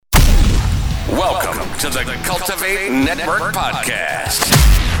Welcome to the Cultivate Network Podcast,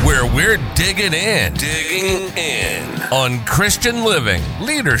 where we're digging in on Christian living,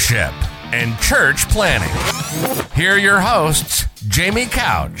 leadership, and church planning. Here are your hosts, Jamie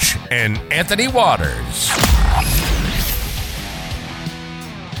Couch and Anthony Waters.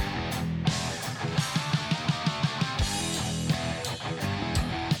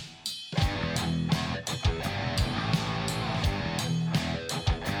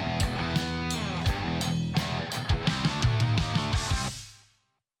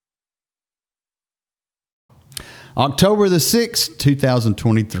 October the 6th,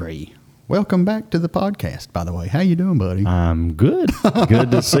 2023. Welcome back to the podcast, by the way. How you doing, buddy? I'm good.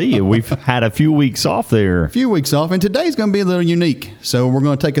 Good to see you. We've had a few weeks off there. A few weeks off, and today's going to be a little unique. So we're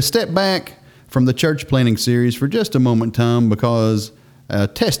going to take a step back from the church planning series for just a moment in time because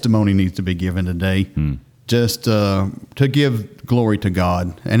testimony needs to be given today, just to give glory to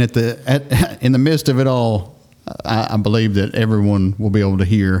God. And in the midst of it all, I believe that everyone will be able to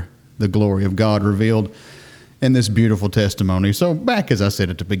hear the glory of God revealed in this beautiful testimony. So back, as I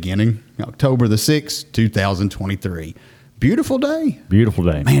said at the beginning, October the 6th, 2023. Beautiful day. Beautiful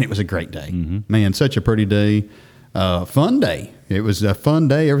day. Man, it was a great day. Man, such a pretty day. Fun day. It was a fun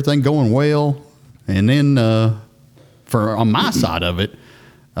day. Everything going well. And then on my side of it,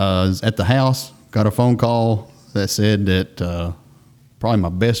 at the house, got a phone call that said that probably my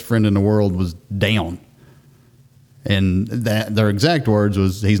best friend in the world was down. And that their exact words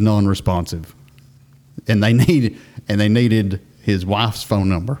was, he's non-responsive. And they needed his wife's phone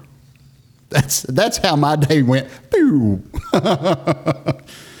number. That's how my day went. Pew.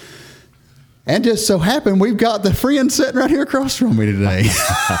 And just so happened we've got the friend sitting right here across from me today.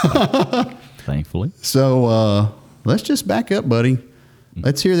 Thankfully. So let's just back up, buddy.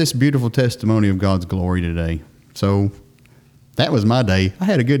 Let's hear this beautiful testimony of God's glory today. So that was my day. I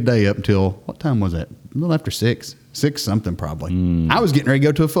had a good day up until, what time was that? A little after 6 something probably. I was getting ready to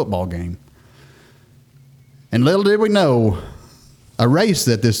go to a football game. And little did we know, a race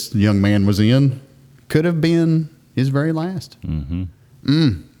that this young man was in could have been his very last.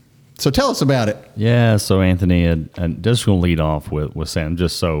 So tell us about it. Yeah, so Anthony, I'm just going to lead off with saying I'm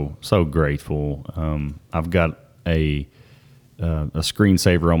just so grateful. I've got a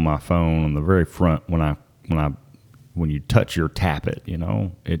screensaver on my phone on the very front. When you touch or tap it,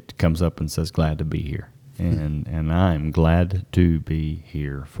 it comes up and says, "Glad to be here." And I'm glad to be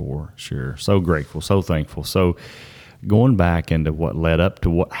here for sure. So grateful, so thankful. So going back into what led up to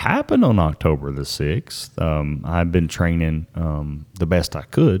what happened on October the 6th, I've been training the best I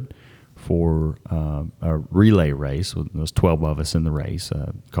could for a relay race. There was 12 of us in the race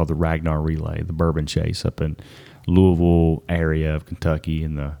called the Ragnar Relay, the Bourbon Chase up in Louisville area of Kentucky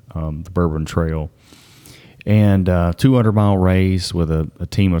in the Bourbon Trail. And 200-mile race with a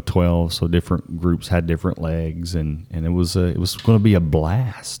team of 12, so different groups had different legs, and it was going to be a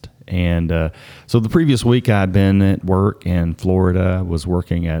blast. And so the previous week I'd been at work in Florida, was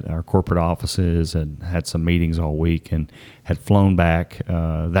working at our corporate offices, and had some meetings all week, and had flown back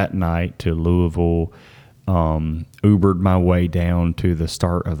that night to Louisville, Ubered my way down to the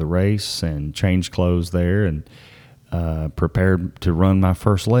start of the race, and changed clothes there, and prepared to run my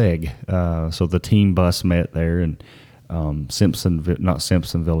first leg. So the team bus met there in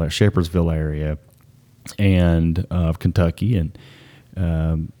Shepherdsville area and of Kentucky. And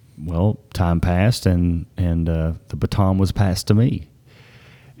time passed, and the baton was passed to me.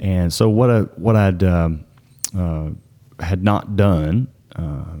 And so what I'd had not done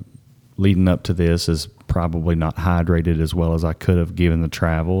leading up to this is probably not hydrated as well as I could have given the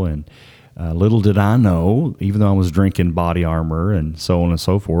travel. And little did I know, even though I was drinking body armor and so on and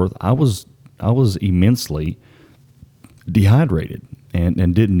so forth, I was immensely dehydrated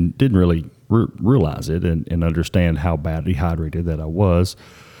and didn't really realize it and understand how bad dehydrated that I was.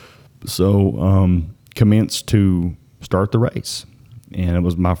 So commenced to start the race, and it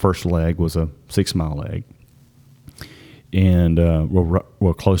was my first leg was a 6-mile leg, and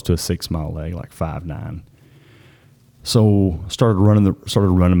close to a 6-mile leg, like 5.9. So started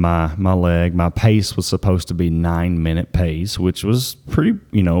running my leg. My pace was supposed to be 9-minute pace, which was pretty.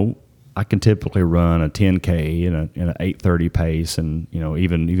 I can typically run a 10K in an 8:30 pace, and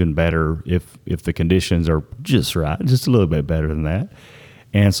even better if the conditions are just right, just a little bit better than that.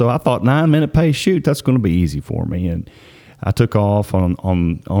 And so I thought 9-minute pace, shoot, that's going to be easy for me. And I took off on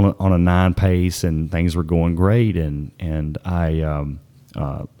a 9 pace, and things were going great. And I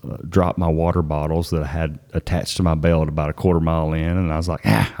dropped my water bottles that I had attached to my belt about a quarter mile in, and I was like,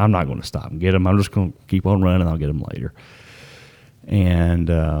 I'm not going to stop and get them. I'm just going to keep on running. I'll get them later. And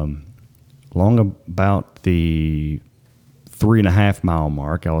long about the 3.5 mile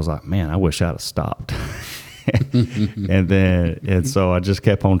mark, I was like, man, I wish I'd have stopped. and so I just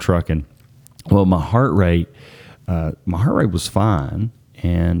kept on trucking. Well, my heart rate was fine,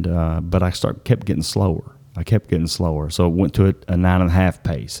 but I kept getting slower. So it went to a 9.5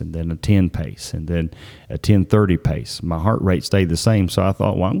 pace, and then a 10 pace, and then a 10:30 pace. My heart rate stayed the same, so I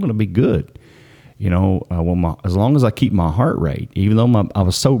thought, well, I'm going to be good. As long as I keep my heart rate, even though I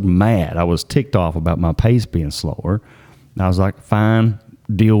was so mad, I was ticked off about my pace being slower. And I was like, fine,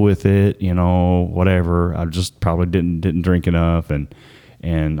 deal with it, whatever. I just probably didn't drink enough, and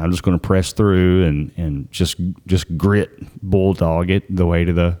I'm just going to press through and just grit, bulldog it the way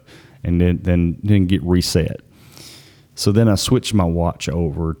to and then get reset. So then I switched my watch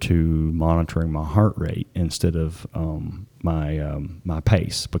over to monitoring my heart rate instead of my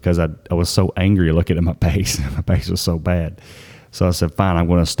pace, because I was so angry looking at my pace. My pace was so bad. So I said, fine, I'm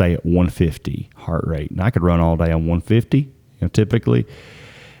going to stay at 150 heart rate. And I could run all day on 150, typically.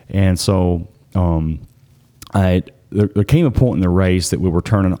 And so there came a point in the race that we were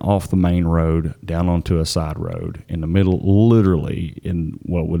turning off the main road down onto a side road in the middle, literally in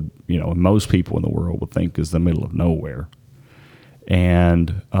what would, most people in the world would think is the middle of nowhere.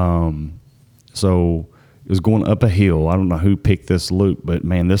 And so it was going up a hill. I don't know who picked this loop, but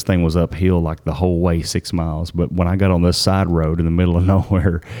man, this thing was uphill like the whole way, 6 miles. But when I got on this side road in the middle of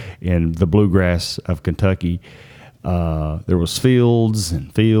nowhere in the bluegrass of Kentucky, there was fields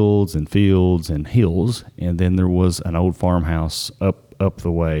and fields and fields and hills, and then there was an old farmhouse up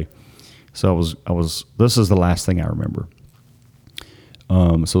the way. So this is the last thing I remember.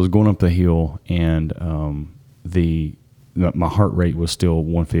 So I was going up the hill, and my heart rate was still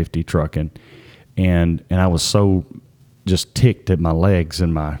 150 trucking, and I was so just ticked at my legs,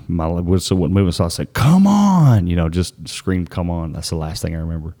 and my whistle wasn't moving. So I said, "Come on!" Just screamed, "Come on!" That's the last thing I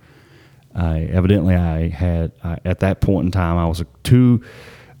remember. I had at that point in time, I was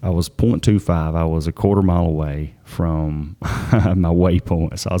 0.25. I was a quarter mile away from my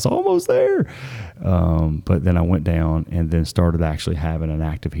waypoint, so I was almost there. But then I went down and then started actually having an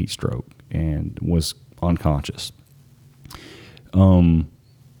active heat stroke and was unconscious.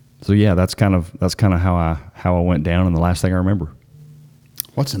 So yeah, that's kind of how I went down, and the last thing I remember.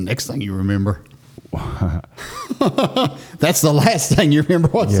 What's the next thing you remember? That's the last thing you remember.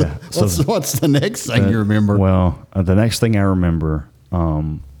 What's the next thing you remember? Well, the next thing I remember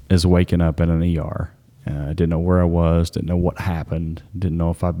is waking up in an ER. I didn't know where I was, didn't know what happened, didn't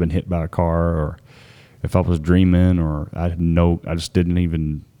know if I'd been hit by a car or if I was dreaming, or I just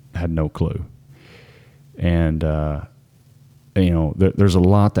had no clue. And there's a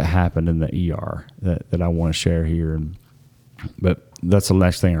lot that happened in the ER that I want to share here, but that's the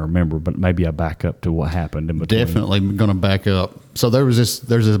last thing I remember. But maybe I back up to what happened in between. Definitely going to back up. So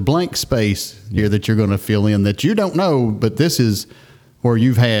there's a blank space here that you're going to fill in that you don't know, but this is where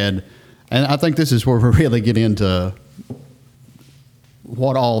you've had, and I think this is where we really get into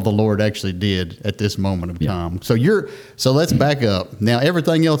what all the Lord actually did at this moment of time. So let's back up. Now,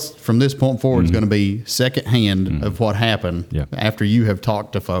 everything else from this point forward is going to be secondhand of what happened after you have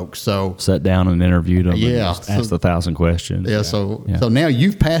talked to folks. So sat down and interviewed them. and asked 1,000 questions. So now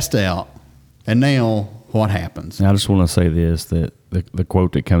you've passed out, and now what happens? And I just want to say this, that the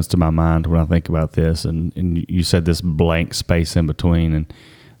quote that comes to my mind when I think about this, and you said this blank space in between, and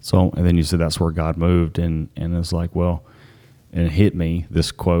then you said that's where God moved, and it's like, well, and it hit me, this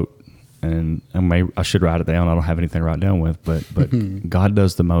quote, and I should write it down. I don't have anything to write down with, but God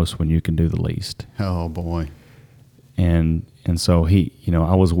does the most when you can do the least. Oh boy. And so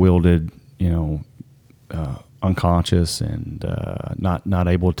I was wielded, unconscious and not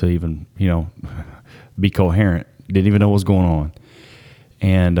able to even, be coherent. Didn't even know what was going on.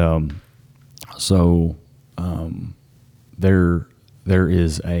 And so there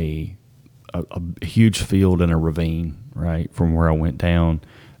is a huge field and a ravine, right, from where I went down.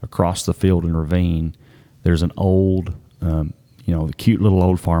 Across the field and ravine, there's an old, the cute little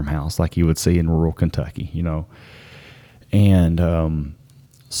old farmhouse like you would see in rural Kentucky, And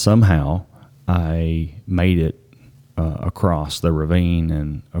somehow I made it across the ravine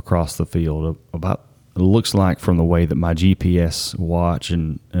and across the field. It looks like from the way that my GPS watch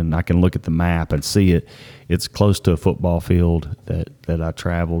and I can look at the map and see it, it's close to a football field that I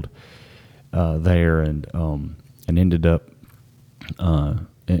traveled there and ended up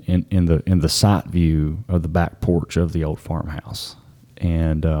in the sight view of the back porch of the old farmhouse.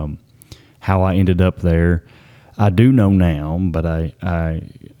 And how I ended up there, I do know now, but I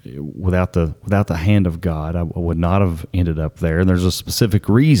without the hand of God, I would not have ended up there. And there's a specific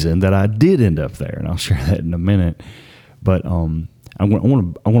reason that I did end up there, and I'll share that in a minute. But I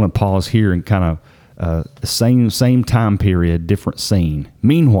want to pause here and kind of Same time period, different scene.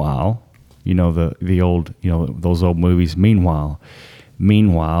 Meanwhile, the old, those old movies. Meanwhile,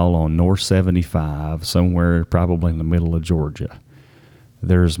 on North 75, somewhere probably in the middle of Georgia,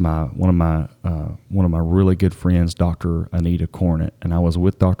 there's one of my really good friends, Dr. Anita Cornett, and I was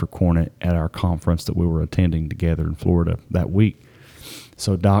with Dr. Cornett at our conference that we were attending together in Florida that week.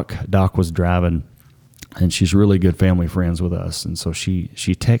 So Doc was driving, and she's really good family friends with us, and so she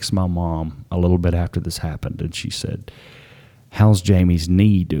texted my mom a little bit after this happened, and she said, "How's Jamie's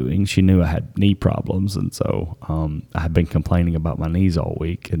knee doing?" She knew I had knee problems, and so I had been complaining about my knees all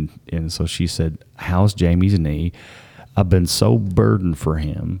week, and so she said, "How's Jamie's knee? I've been so burdened for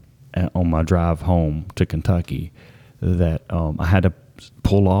him on my drive home to Kentucky that I had to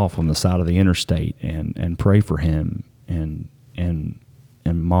pull off on the side of the interstate and pray for him." And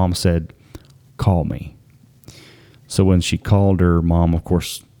Mom said, "Call me." So when she called her, Mom, of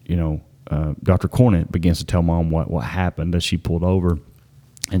course, Dr. Cornett begins to tell Mom what happened as she pulled over,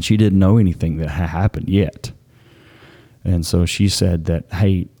 and she didn't know anything that had happened yet. And so she said that,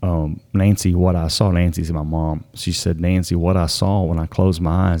 "Hey, Nancy, what I saw," Nancy's my mom, she said, "Nancy, what I saw when I closed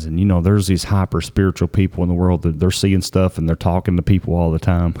my eyes," and there's these hyper spiritual people in the world that they're seeing stuff and they're talking to people all the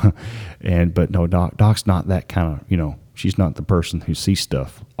time. But no, Doc's not that kind of, she's not the person who sees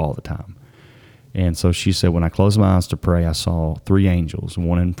stuff all the time. And so she said, when I closed my eyes to pray, I saw 3 angels,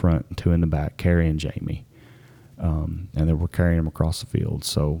 1 in front and 2 in the back, carrying Jamie. And they were carrying him across the field.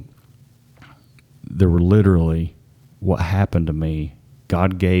 So there were literally, what happened to me,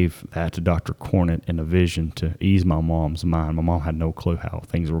 God gave that to Dr. Cornett in a vision to ease my mom's mind. My mom had no clue how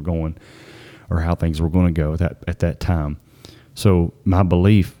things were going or how things were going to go at that time. So my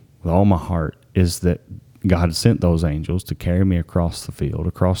belief with all my heart is that God sent those angels to carry me across the field,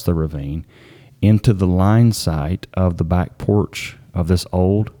 across the ravine, into the line sight of the back porch of this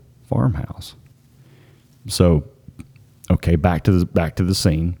old farmhouse. So, okay, back to the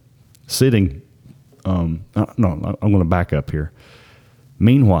scene. Sitting, I'm going to back up here.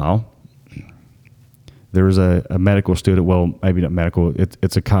 Meanwhile, there was a medical student, well, maybe not medical,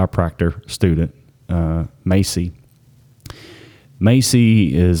 it's a chiropractor student, Macy.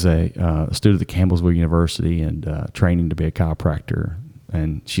 Macy is a student at Campbellsville University and training to be a chiropractor.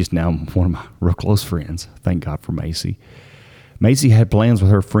 And she's now one of my real close friends. Thank God for Macy. Macy had plans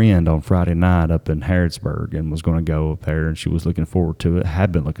with her friend on Friday night up in Harrodsburg and was going to go up there, and she was looking forward to it,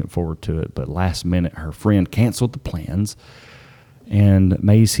 had been looking forward to it, but last minute her friend canceled the plans. And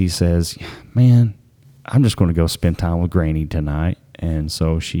Macy says, "Man, I'm just going to go spend time with Granny tonight." And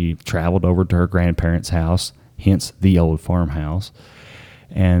so she traveled over to her grandparents' house, hence the old farmhouse.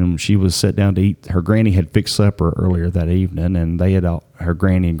 And she was set down to eat. Her granny had fixed supper earlier that evening, and they had her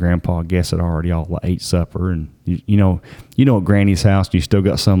granny and grandpa, I guess, had already all ate supper. And you know at Granny's house, you still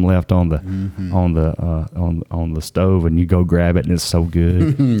got some left on the on the stove, and you go grab it, and it's so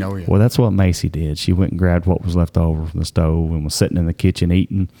good. Oh, yeah. Well, that's what Macy did. She went and grabbed what was left over from the stove and was sitting in the kitchen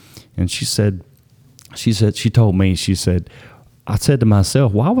eating. And she told me, I said to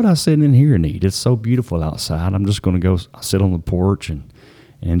myself, "Why would I sit in here and eat? It's so beautiful outside. I'm just going to go sit on the porch and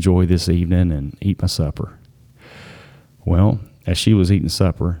enjoy this evening and eat my supper." Well, as she was eating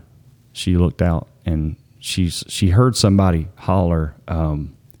supper, she looked out and she heard somebody holler,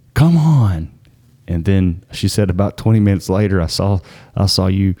 "Come on!" And then she said, about 20 minutes later, I saw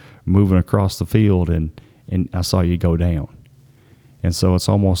you moving across the field and I saw you go down. And so it's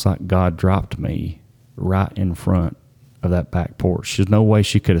almost like God dropped me right in front of that back porch. There's no way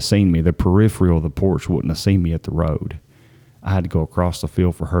she could have seen me. The peripheral of the porch wouldn't have seen me at the road. I had to go across the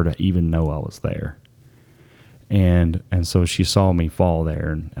field for her to even know I was there. And so she saw me fall there,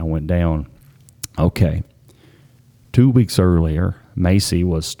 and I went down. Okay. 2 weeks earlier, Macy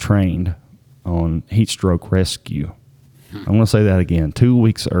was trained on heatstroke rescue. I'm going to say that again. 2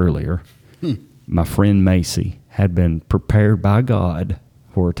 weeks earlier, my friend Macy had been prepared by God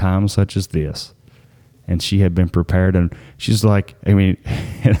for a time such as this. And she had been prepared, and she's like,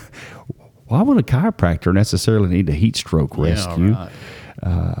 why would a chiropractor necessarily need a heat stroke rescue? Yeah,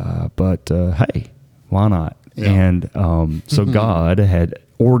 right. But hey, why not? Yeah. And so God had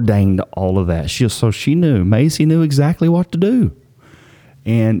ordained all of that. Macy knew exactly what to do.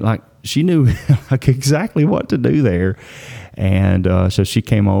 And she knew exactly what to do there. And so she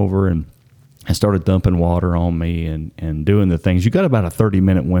came over and started dumping water on me and doing the things. You got about a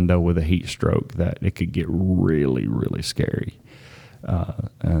 30-minute window with a heat stroke that it could get really, really scary.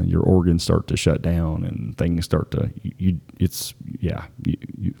 Your organs start to shut down and things start to, a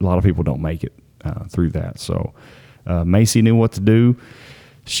lot of people don't make it through that. So Macy knew what to do.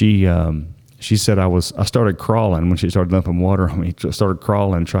 She she said I started crawling when she started dumping water on me. Started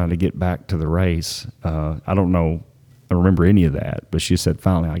crawling, trying to get back to the race. I don't know, I remember any of that, but she said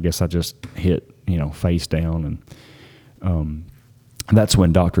finally, I guess I just hit, face down, and that's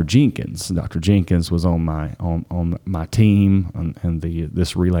when Dr. Jenkins was on my team and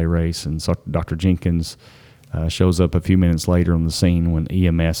this relay race, and so Dr. Jenkins shows up a few minutes later on the scene when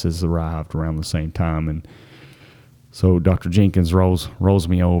EMS has arrived around the same time, and so Dr. Jenkins rolls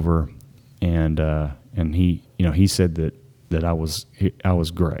me over, and he said that I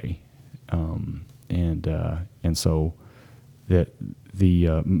was gray, and so that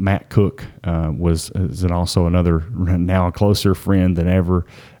the Matt Cook is also another, now a closer friend than ever.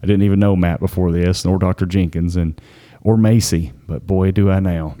 I didn't even know Matt before this, nor Dr. Jenkins or Macy, but boy, do I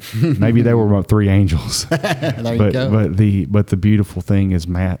now. Maybe they were my three angels. There you go. But the beautiful thing is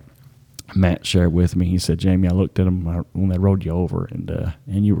Matt shared with me. He said, Jamie, I looked at them when they rode you over,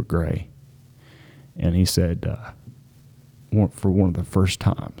 and you were gray. And he said, for one of the first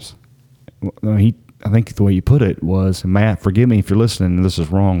times, I think the way you put it was, and Matt, forgive me if you're listening and this is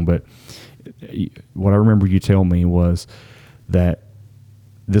wrong, but what I remember you tell me was that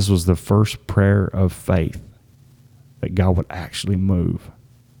this was the first prayer of faith that God would actually move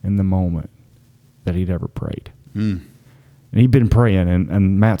in the moment that he'd ever prayed. And he'd been praying,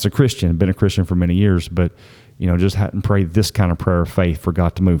 and Matt's a Christian, been a Christian for many years, but, just hadn't prayed this kind of prayer of faith for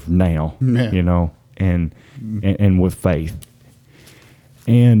God to move now, and with faith.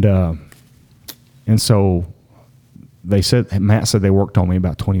 And so Matt said they worked on me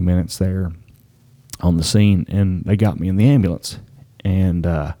about 20 minutes there on the scene, and they got me in the ambulance. And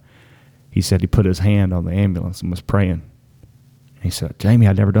he said he put his hand on the ambulance and was praying. And he said, Jamie,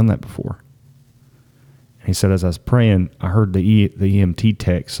 I'd never done that before. And he said, as I was praying, I heard the EMT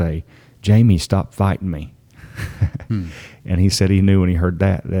tech say, Jamie, stop fighting me. And he said he knew when he heard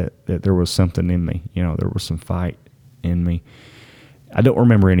that there was something in me. There was some fight in me. I don't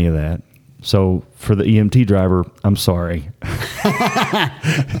remember any of that. So for the EMT driver, I'm sorry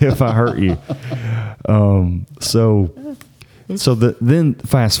if I hurt you. Then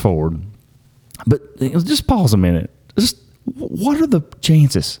fast forward, but just pause a minute. Just what are the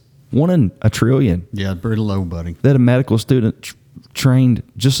chances? 1 in a trillion. Yeah, pretty low, buddy. That a medical student trained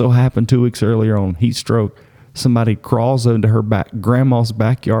just so happened 2 weeks earlier on heat stroke. Somebody crawls into her grandma's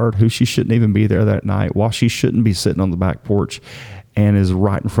backyard, who she shouldn't even be there that night, while she shouldn't be sitting on the back porch, and is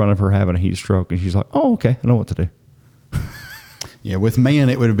right in front of her having a heat stroke. And she's like, oh, okay, I know what to do. Yeah, with man,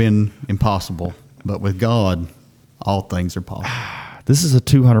 it would have been impossible. But with God, all things are possible. This is a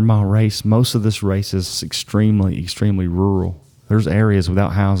 200-mile race. Most of this race is extremely, extremely rural. There's areas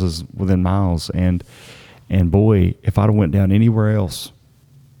without houses within miles. And boy, if I'd have went down anywhere else,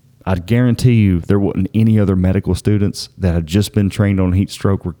 I'd guarantee you there wasn't any other medical students that had just been trained on heat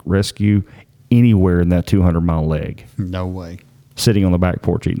stroke rescue anywhere in that 200-mile leg. No way. Sitting on the back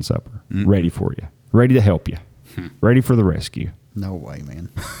porch eating supper, ready for you, ready to help you, ready for the rescue. No way, man.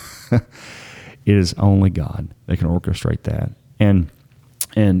 It is only God that can orchestrate that. And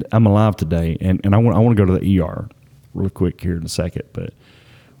I'm alive today, and I want to go to the ER real quick here in a second. But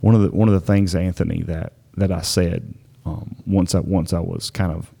one of the things, Anthony, that I said once I was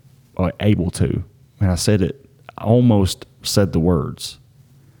kind of able to, and I said it, I almost said the words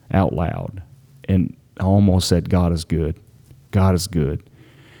out loud, and I almost said, God is good. God is good.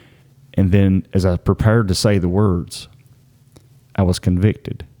 And then as I prepared to say the words, I was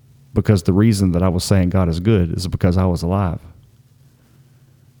convicted, because the reason that I was saying God is good is because I was alive.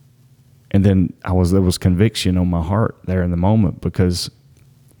 And then there was conviction on my heart there in the moment, because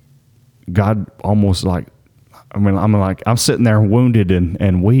God almost I'm sitting there wounded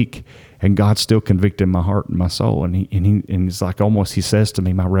and weak, and God's still convicting my heart and my soul. And he's like, almost, he says to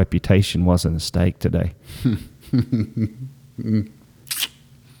me, my reputation wasn't at stake today.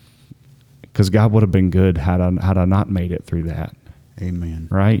 Because God would have been good had I not made it through that. Amen.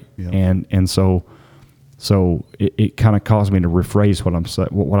 Right? Yep. And so it kind of caused me to rephrase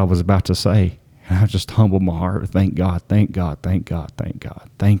what I was about to say. And I just humbled my heart. Thank God, thank God, thank God, thank God.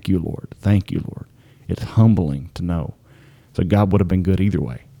 Thank you, Lord. Thank you, Lord. It's humbling to know. So God would have been good either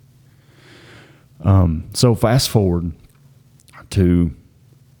way. So fast forward to,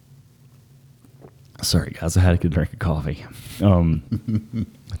 sorry guys, I had to get a drink of coffee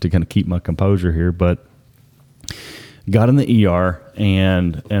to kind of keep my composure here, but got in the ER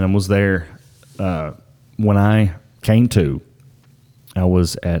and I was there. When I came to, I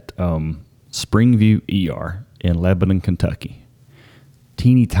was at Springview ER in Lebanon, Kentucky.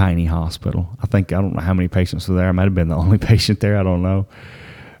 Teeny tiny hospital. I don't know how many patients were there. I might have been the only patient there. I don't know.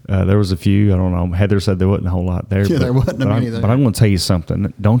 There was a few. I don't know. Heather said there wasn't a whole lot there. Yeah, there wasn't many there. But I'm going to tell you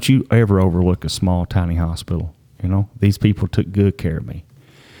something. Don't you ever overlook a small, tiny hospital. You know, these people took good care of me.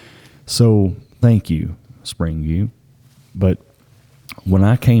 So thank you, Springview. But when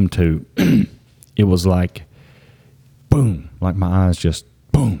I came to, it was like, boom, like my eyes just,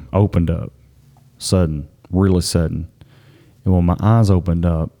 boom, opened up. Sudden, really sudden. And when my eyes opened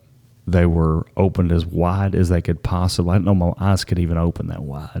up, they were opened as wide as they could possibly. I didn't know my eyes could even open that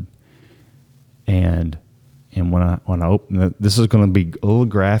wide. And when I opened it, this is going to be a little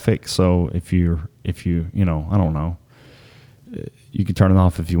graphic. So if you know, I don't know, you can turn it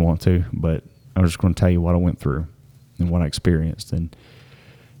off if you want to. But I'm just going to tell you what I went through and what I experienced.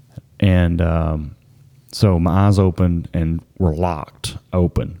 And so my eyes opened and were locked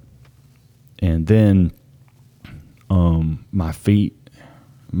open, and then my feet.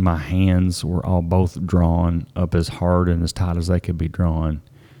 My hands were all both drawn up as hard and as tight as they could be drawn.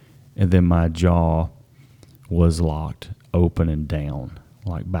 And then my jaw was locked open and down,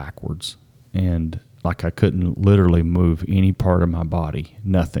 like backwards. And like I couldn't literally move any part of my body,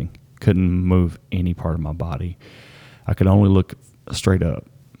 nothing. Couldn't move any part of my body. I could only look straight up,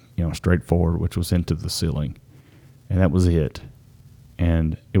 straight forward, which was into the ceiling. And that was it.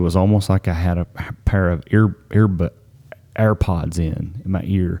 And it was almost like I had a pair of AirPods in my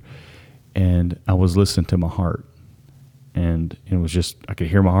ear, and I was listening to my heart, and it was just, I could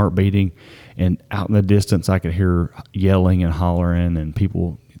hear my heart beating, and out in the distance I could hear yelling and hollering and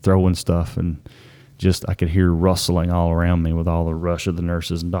people throwing stuff, and just I could hear rustling all around me with all the rush of the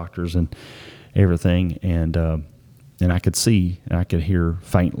nurses and doctors and everything, and I could see and I could hear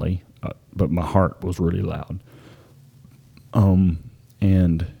faintly, but my heart was really loud.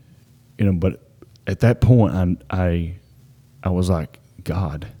 But at that point I was like,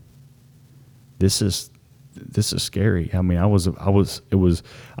 God, this is scary. I mean,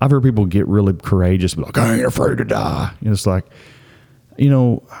 I've heard people get really courageous, but like, I ain't afraid to die. It's like,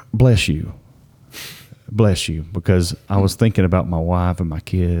 bless you, because I was thinking about my wife and my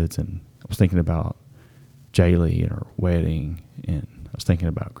kids, and I was thinking about Jaylee and her wedding, and I was thinking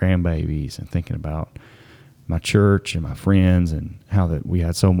about grandbabies, and thinking about my church and my friends, and how that we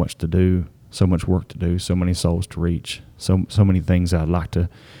had so much to do, so much work to do, so many souls to reach, so many things I'd like to. I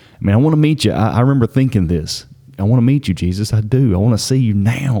mean, I want to meet you. I remember thinking this. I want to meet you, Jesus. I do. I want to see you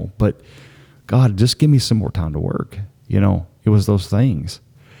now. But God, just give me some more time to work. It was those things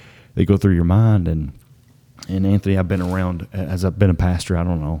that go through your mind. And Anthony, I've been around, as I've been a pastor, I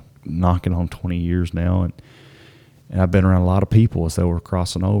don't know, knocking on 20 years now. And I've been around a lot of people as they were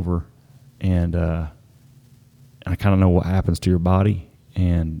crossing over. And I kind of know what happens to your body.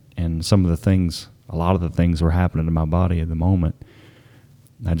 And some of the things, a lot of the things were happening to my body at the moment.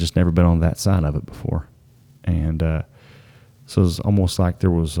 I'd just never been on that side of it before. And so it was almost like there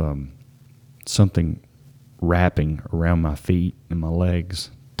was something wrapping around my feet and my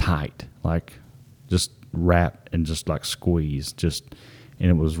legs tight, like just wrap and just like squeeze, and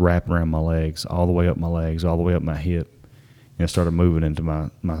it was wrapping around my legs, all the way up my legs, all the way up my hip. And it started moving into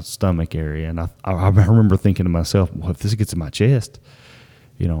my stomach area. And I remember thinking to myself, well, if this gets in my chest,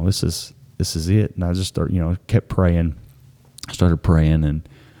 this is it. And I just kept praying. I started praying, and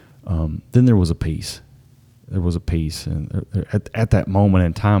then there was a peace. And at that moment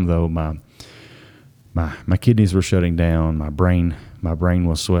in time, though, my kidneys were shutting down. My brain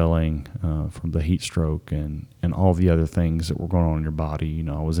was swelling from the heat stroke and all the other things that were going on in your body.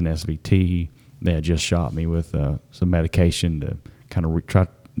 I was in SVT. They had just shot me with some medication to kind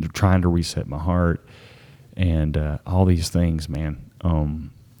of trying to reset my heart, and all these things, man.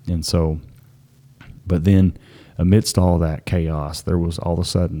 And so, but then amidst all that chaos, there was all of a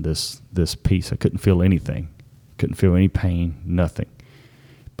sudden this peace. I couldn't feel anything, couldn't feel any pain, nothing.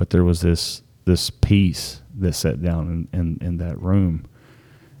 But there was this peace that sat down in that room,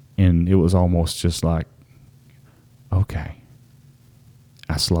 and it was almost just like, okay.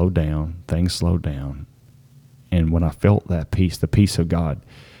 I slowed down, things slowed down. And when I felt that peace, the peace of God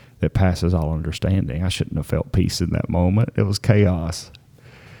that passes all understanding, I shouldn't have felt peace in that moment. It was chaos.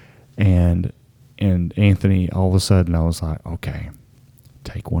 And Anthony, all of a sudden I was like, okay,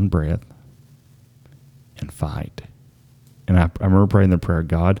 take one breath and fight. And I remember praying the prayer,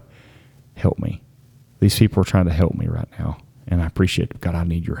 God, help me. These people are trying to help me right now. And I appreciate it. God, I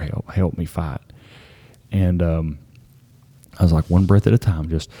need your help. Help me fight. And I was like, one breath at a time,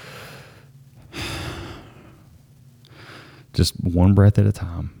 just one breath at a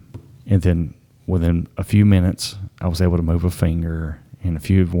time. And then within a few minutes, I was able to move a finger. In a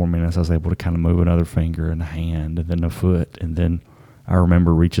few more minutes, I was able to kind of move another finger and a hand and then a foot. And then I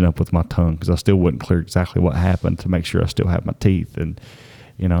remember reaching up with my tongue because I still wasn't clear exactly what happened to make sure I still had my teeth. And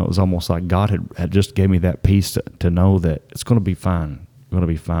You know, it was almost like God had just gave me that peace to know that it's going to be fine. Going to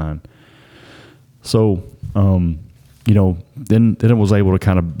be fine. So, you know, then it was able to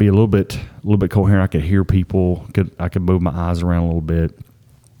kind of be a little bit coherent. I could hear people. I could move my eyes around a little bit.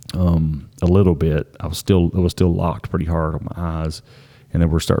 A little bit. It was still locked pretty hard on my eyes, and they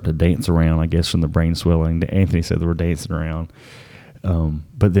were starting to dance around, I guess, from the brain swelling. Anthony said they were dancing around.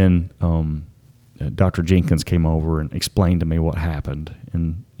 But then Dr. Jenkins came over and explained to me what happened,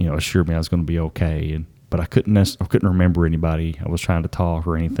 and you know, assured me I was going to be okay. But I couldn't remember anybody. I was trying to talk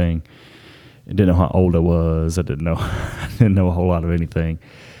or anything. I didn't know how old I was. I didn't know a whole lot of anything.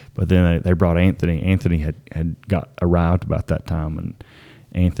 But then they brought Anthony. Anthony had arrived about that time, and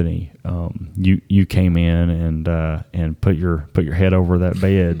Anthony, you came in and put your head over that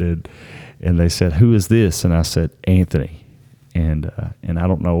bed, and they said, "Who is this?" And I said, "Anthony." And I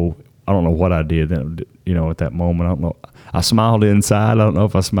don't know what I did then, you know, at that moment. I don't know. I smiled inside. I don't know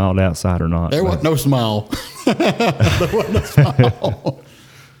if I smiled outside or not. There wasn't no smile. There wasn't no smile.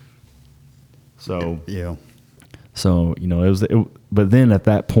 So yeah. So, you know, but then at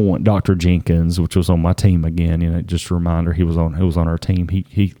that point, Dr. Jenkins, which was on my team again, you know, just a reminder, he was on our team.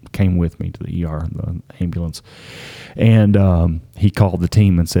 He came with me to the ER, the ambulance, and he called the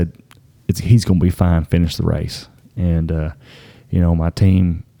team and said, he's going to be fine, finish the race. And, you know, my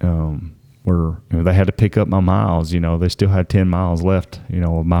team, they had to pick up my miles. You know, they still had 10 miles left, you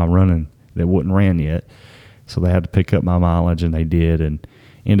know, of my running that wasn't ran yet. So they had to pick up my mileage, and they did, and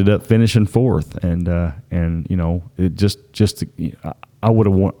ended up finishing fourth. And you know, it just I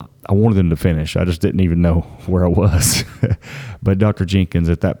wanted them to finish. I just didn't even know where I was. But Dr. Jenkins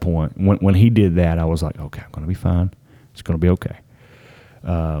at that point, when he did that, I was like, okay, I'm going to be fine. It's going to be okay.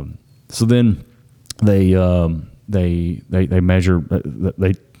 So then they measure.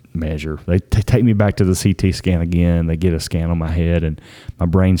 They take me back to the CT scan again. They get a scan on my head, and my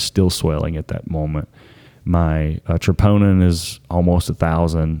brain's still swelling at that moment. My troponin is almost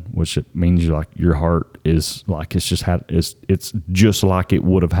 1,000, which means your heart is like it's just like it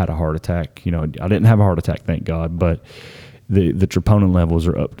would have had a heart attack. You know, I didn't have a heart attack, thank God, but the troponin levels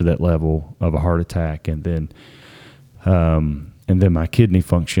are up to that level of a heart attack, and then my kidney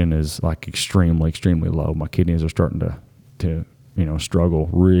function is like extremely low. My kidneys are starting to you know, struggle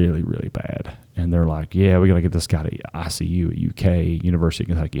really, really bad. And they're like, yeah, we got to get this guy to ICU at UK, University of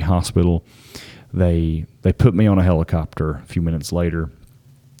Kentucky Hospital. They put me on a helicopter a few minutes later.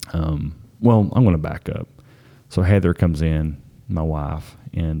 Well, I'm going to back up. So Heather comes in, my wife,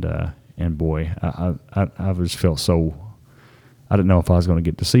 and boy, I just felt so, I didn't know if I was going to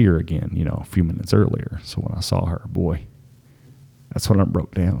get to see her again, you know, a few minutes earlier. So when I saw her, boy, that's when I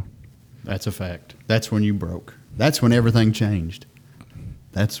broke down. That's a fact. That's when you broke. That's when everything changed.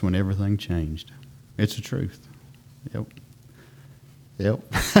 That's when everything changed. It's the truth. Yep.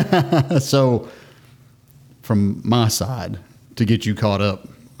 So, from my side, to get you caught up,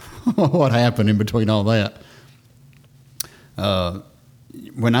 what happened in between all that?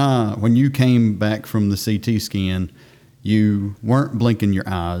 When you came back from the CT scan, you weren't blinking your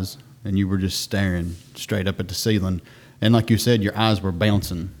eyes, and you were just staring straight up at the ceiling. And like you said, your eyes were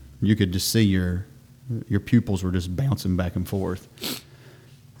bouncing. You could just see your pupils were just bouncing back and forth.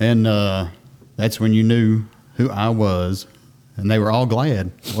 And that's when you knew who I was, and they were all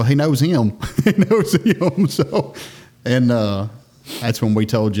glad. Well, he knows him. He knows him. So, and that's when we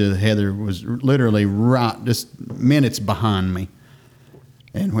told you Heather was literally right, just minutes behind me.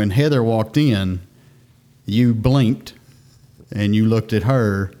 And when Heather walked in, you blinked, and you looked at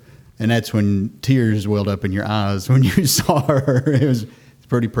her, and that's when tears welled up in your eyes when you saw her. It was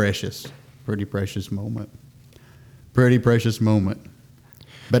pretty precious. Pretty precious moment.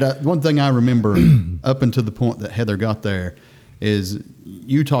 But one thing I remember up until the point that Heather got there is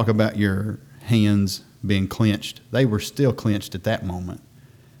you talk about your hands being clenched. They were still clenched at that moment.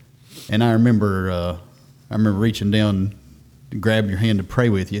 And I remember reaching down to grab your hand to pray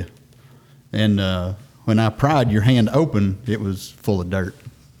with you. And when I pried your hand open, it was full of dirt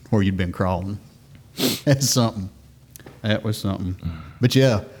where you'd been crawling. That's something. That was something. But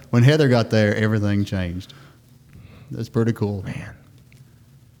yeah, when Heather got there, everything changed. That's pretty cool. Man.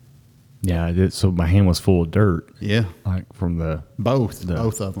 Yeah, so my hand was full of dirt. Yeah. Like from the... Both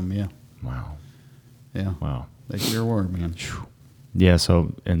of them, yeah. Wow. Yeah. Wow. They sure were, man. Yeah,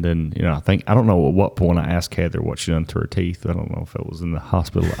 so, and then, you know, I don't know at what point I asked Heather what she done to her teeth. I don't know if it was in the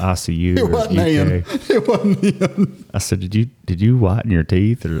hospital ICU it or wasn't UK. him. It wasn't him. I said, did you whiten your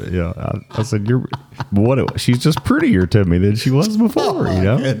teeth? Or, you know, I said, she's just prettier to me than she was before, you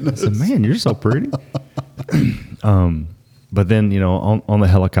know? Goodness. I said, man, you're so pretty. But then, you know, on the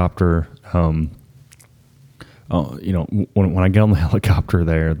helicopter, when I get on the helicopter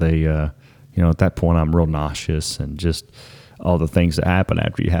there, they, at that point I'm real nauseous and just all the things that happen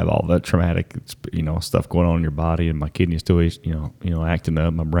after you have all that traumatic, stuff going on in your body, and my kidneys still, acting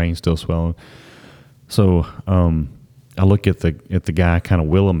up, my brain's still swelling. So, I look at the guy kind of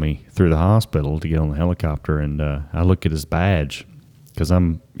wheeling me through the hospital to get on the helicopter, and I look at his badge because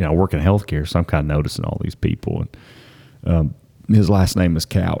I'm, I work in healthcare, so I'm kind of noticing all these people. And his last name is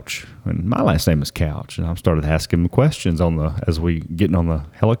Couch, and my last name is Couch, and I started asking him questions as we getting on the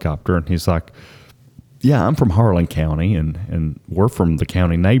helicopter, and he's like, "Yeah, I'm from Harlan County, and we're from the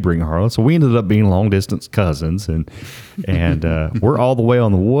county neighboring Harlan." So we ended up being long distance cousins, and we're all the way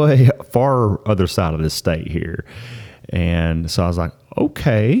on the way far other side of this state here. And so I was like,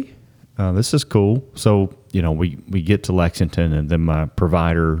 okay, this is cool. So, we get to Lexington, and then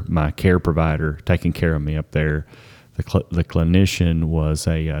my care provider taking care of me up there, the clinician was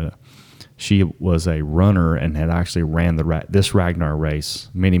she was a runner and had actually ran this Ragnar race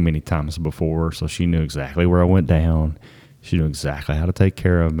many, many times before. So she knew exactly where I went down. She knew exactly how to take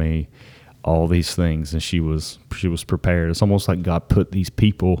care of me, all these things. And she was prepared. It's almost like God put these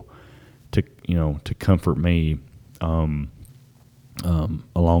people to comfort me along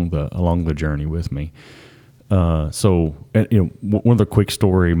the journey with me. So one other quick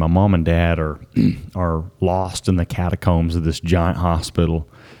story: my mom and dad are lost in the catacombs of this giant hospital,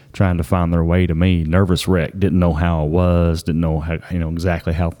 trying to find their way to me. Nervous wreck, didn't know how I was, didn't know how,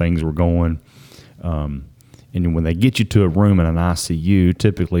 exactly how things were going. And when they get you to a room in an ICU,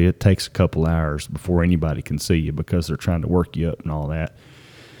 typically it takes a couple hours before anybody can see you because they're trying to work you up and all that.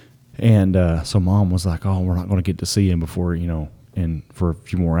 And so Mom was like, "Oh, we're not going to get to see him before, and for a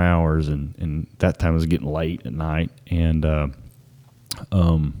few more hours." And that time it was getting late at night. And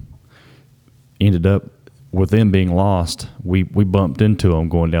ended up with them being lost. We bumped into them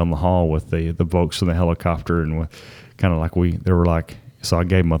going down the hall with the folks from the helicopter, and kind of like so I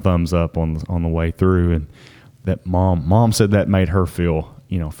gave them a thumbs up on the way through, and that mom said that made her feel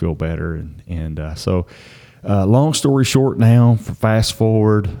better. So long story short, now fast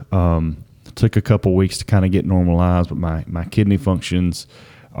forward, took a couple weeks to kind of get normalized, but my kidney functions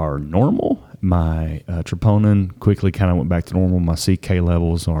are normal. My troponin quickly kind of went back to normal. My CK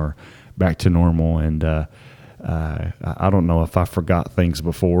levels are back to normal, and I don't know if I forgot things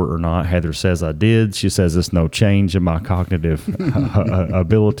before or not. Heather says I did. She says there's no change in my cognitive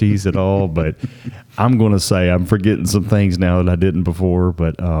abilities at all, but I'm going to say I'm forgetting some things now that I didn't before,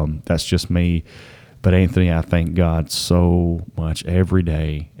 but that's just me. But Anthony, I thank God so much every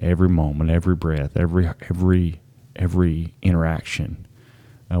day, every moment, every breath, every interaction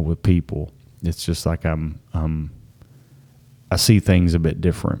with people. It's just like I see things a bit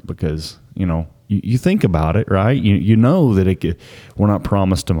different because, you think about it, right? You know that we're not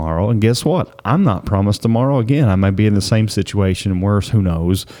promised tomorrow. And guess what? I'm not promised tomorrow again. I might be in the same situation and worse, who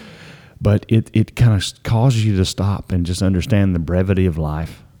knows? But it kind of causes you to stop and just understand the brevity of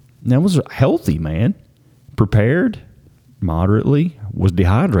life. And I was healthy, man. Prepared, moderately, was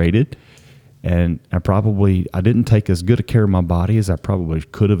dehydrated. And I didn't take as good a care of my body as I probably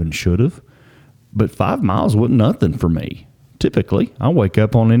could have and should have. But 5 miles wasn't nothing for me. Typically, I wake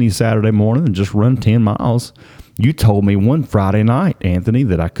up on any Saturday morning and just run 10 miles. You told me one Friday night, Anthony,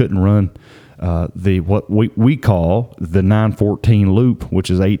 that I couldn't run what we call the 914 loop, which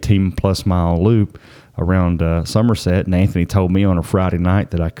is 18-plus mile loop around Somerset. And Anthony told me on a Friday night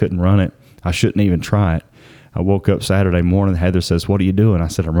that I couldn't run it. I shouldn't even try it. I woke up Saturday morning. Heather says, "What are you doing?" I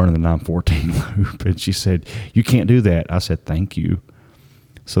said, "I'm running the 914 loop." And she said, "You can't do that." I said, "Thank you."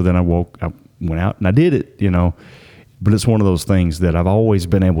 So then I went out and I did it, But it's one of those things that I've always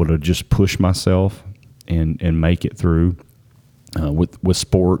been able to just push myself and make it through with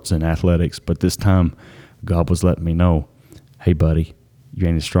sports and athletics. But this time, God was letting me know, "Hey, buddy, you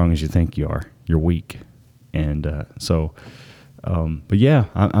ain't as strong as you think you are. You're weak." And but yeah,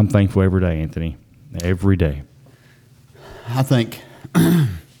 I'm thankful every day, Anthony. Every day. I think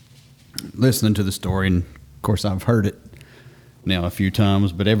listening to the story, and of course I've heard it now a few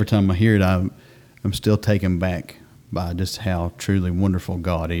times, but every time I hear it, I'm still taken back by just how truly wonderful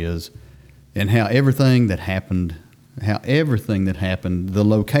God is, and how everything that happened, the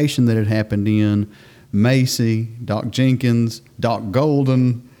location that it happened in, Macy, Doc Jenkins, Doc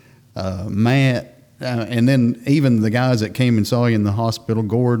Golden, Matt, and then even the guys that came and saw you in the hospital,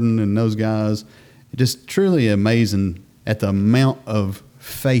 Gordon and those guys, just truly amazing at the amount of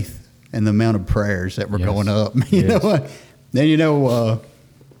faith and the amount of prayers that were going up. You know what? Then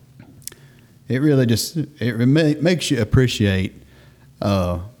it really just makes you appreciate.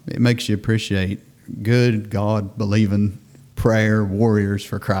 It makes you appreciate good God believing, prayer warriors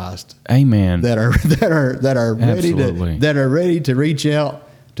for Christ. Amen. That are Absolutely. ready to reach out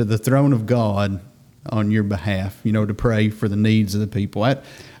to the throne of God on your behalf, to pray for the needs of the people. I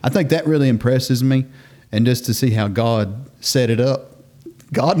think that really impresses me, and just to see how God set it up.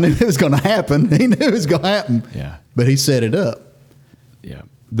 God knew it was going to happen. He knew it was going to happen. Yeah. But he set it up. Yeah.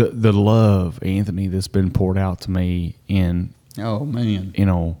 The love, Anthony, that's been poured out to me in, Oh, man.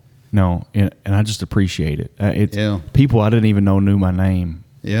 and I just appreciate it. It's Yeah. people I didn't even know knew my name.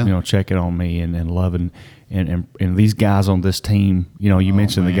 Yeah. Checking on me and loving, and these guys on this team. You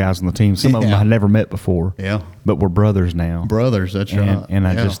mentioned the guys on the team. Some of them I never met before. Yeah. But we're brothers now. Brothers, that's right. And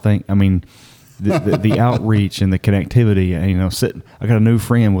I just think, the outreach and the connectivity. I got a new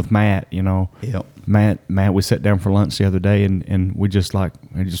friend with Matt. Yep. Matt, we sat down for lunch the other day, and we just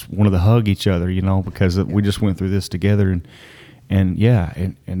wanted to hug each other, because we just went through this together, and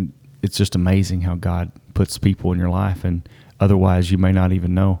it's just amazing how God puts people in your life, and otherwise you may not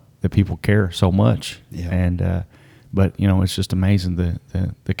even know that people care so much. Yeah. And but it's just amazing the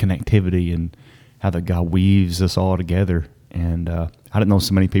connectivity and how that God weaves us all together. And I didn't know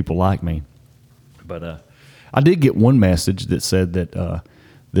so many people like me, but I did get one message that said that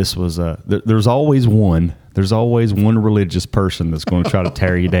this was there's always one religious person that's going to try to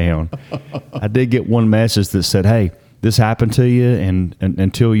tear you down. I did get one message that said, "Hey, this happened to you, and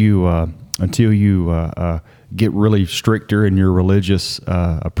until you get really stricter in your religious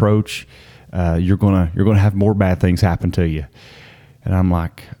approach, you're gonna have more bad things happen to you." And I'm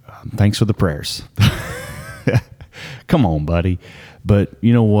like, "Thanks for the prayers." Come on, buddy. But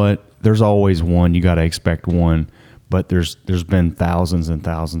you know what? There's always one. You got to expect one. But there's been thousands and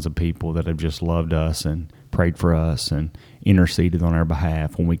thousands of people that have just loved us and prayed for us and interceded on our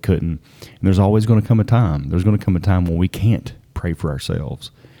behalf when we couldn't. And there's always going to come a time. There's going to come a time when we can't pray for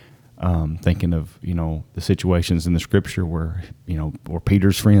ourselves. Thinking of the situations in the Scripture where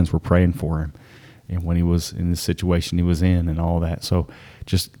Peter's friends were praying for him, and when he was in the situation he was in and all that. So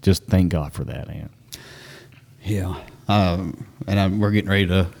just thank God for that, Ant. Yeah. We're getting ready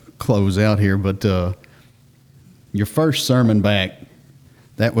to close out here, but your first sermon back,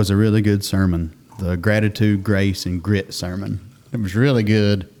 that was a really good sermon. The gratitude, grace, and grit sermon. It was really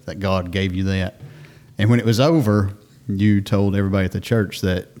good that God gave you that. And when it was over, you told everybody at the church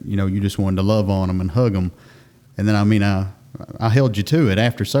that, you just wanted to love on them and hug them. And then, I held you to it.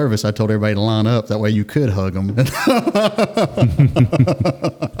 After service, I told everybody to line up. That way you could hug them.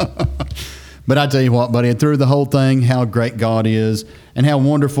 But I tell you what, buddy, through the whole thing, how great God is and how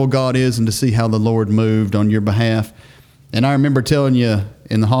wonderful God is, and to see how the Lord moved on your behalf. And I remember telling you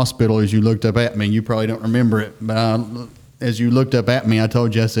in the hospital as you looked up at me, you probably don't remember it, but as you looked up at me, I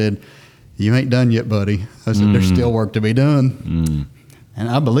told you, I said, "You ain't done yet, buddy." I said, "There's still work to be done." And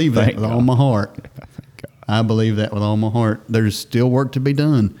I believe that with all my heart. I believe that with all my heart. There's still work to be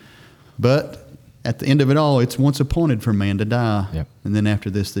done. But at the end of it all, it's once appointed for man to die. Yep. And then after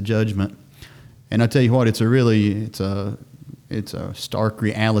this, the judgment. And I tell you what, it's a stark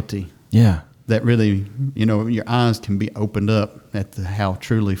reality. Yeah. That really, your eyes can be opened up at how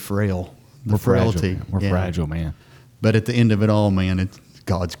truly frail the frailty. We're fragile, man. But at the end of it all, man, it's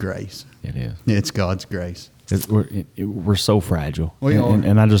God's grace. It is. It's God's grace. We're so fragile. We are.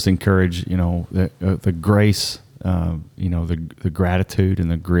 And I just encourage, the grace, the gratitude and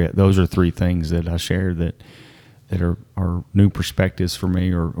the grit. Those are three things that I share that are new perspectives for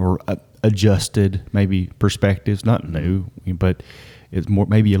me, or adjusted maybe perspectives, not new, but it's more,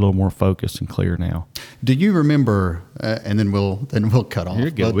 maybe a little more focused and clear now. Do you remember? And then we'll cut off.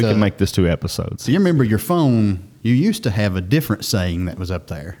 You're good. But, we can make this 2 episodes. Do you remember your phone? You used to have a different saying that was up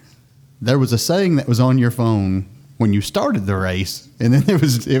there. There was a saying that was on your phone when you started the race, and then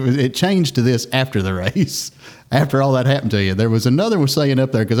it changed to this after the race. After all that happened to you, there was another saying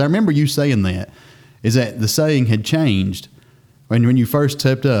up there, because I remember you saying that. Is that the saying had changed when you first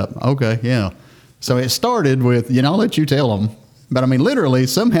stepped up? Okay, yeah. So it started with, I'll let you tell them. But literally,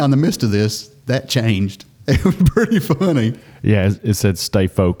 somehow in the midst of this, that changed. It was pretty funny. Yeah, it said stay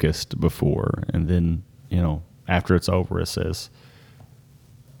focused before, and then, after it's over, it says,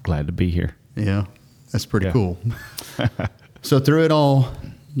 glad to be here. Yeah, that's pretty cool. So through it all,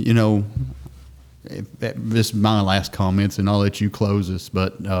 this is my last comments, and I'll let you close this,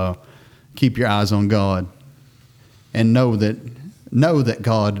 but keep your eyes on God, and know that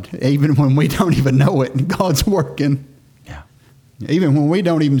God, even when we don't even know it, God's working. Yeah. Even when we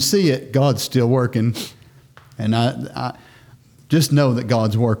don't even see it, God's still working. And I just know that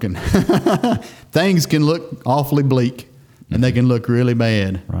God's working. Things can look awfully bleak, and they can look really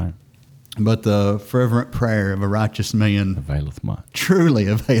bad. Right. But the fervent prayer of a righteous man Availeth much. truly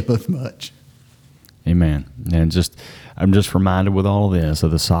availeth much. Amen. And I'm just reminded with all of this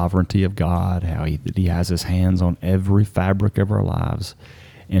of the sovereignty of God, how that He has His hands on every fabric of our lives,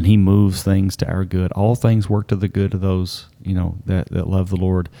 and He moves things to our good. All things work to the good of those, that love the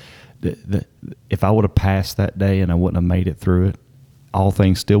Lord. If I would have passed that day and I wouldn't have made it through it, all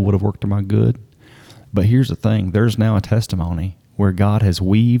things still would have worked to my good. But here's the thing. There's now a testimony where God has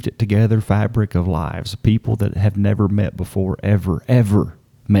weaved together fabric of lives, people that have never met before, ever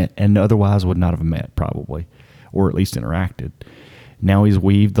met, and otherwise would not have met probably, or at least interacted. Now He's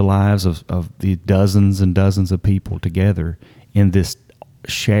weaved the lives of the dozens and dozens of people together in this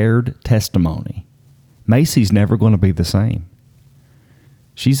shared testimony. Macy's never going to be the same.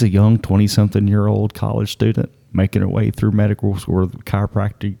 She's a young 20-something-year-old college student making her way through medical school or the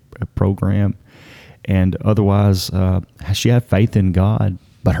chiropractic program. And otherwise, she had faith in God,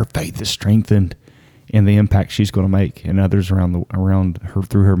 but her faith is strengthened in the impact she's going to make and others around her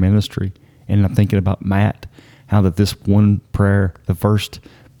through her ministry. And I'm thinking about Matt, how that this one prayer, the first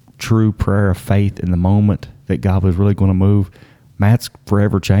true prayer of faith in the moment that God was really going to move, Matt's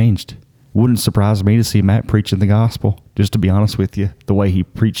forever changed. Wouldn't surprise me to see Matt preaching the gospel, just to be honest with you, the way he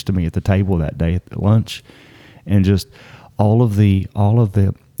preached to me at the table that day at lunch. And just all of the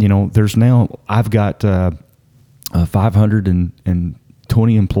there's now, I've got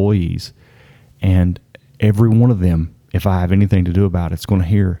 520 employees, and every one of them, if I have anything to do about it, it's going to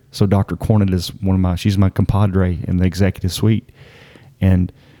hear. So Dr. Cornett is she's my compadre in the executive suite.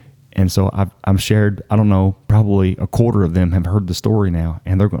 And so I'm shared, I don't know, probably a quarter of them have heard the story now,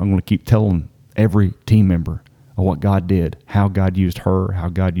 and I'm going to keep telling every team member of what God did, how God used her, how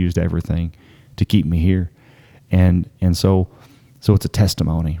God used everything to keep me here. And so it's a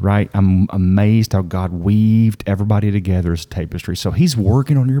testimony, right? I'm amazed how God weaved everybody together as a tapestry. So He's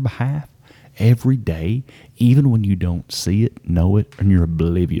working on your behalf every day, even when you don't see it, know it, and you're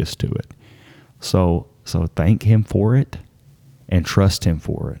oblivious to it. So thank Him for it and trust Him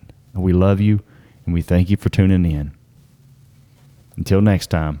for it. And we love you, and we thank you for tuning in. Until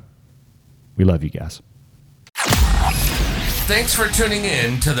next time, we love you guys. Thanks for tuning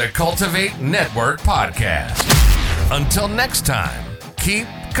in to the Cultivate Network podcast. Until next time, keep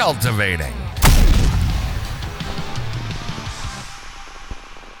cultivating.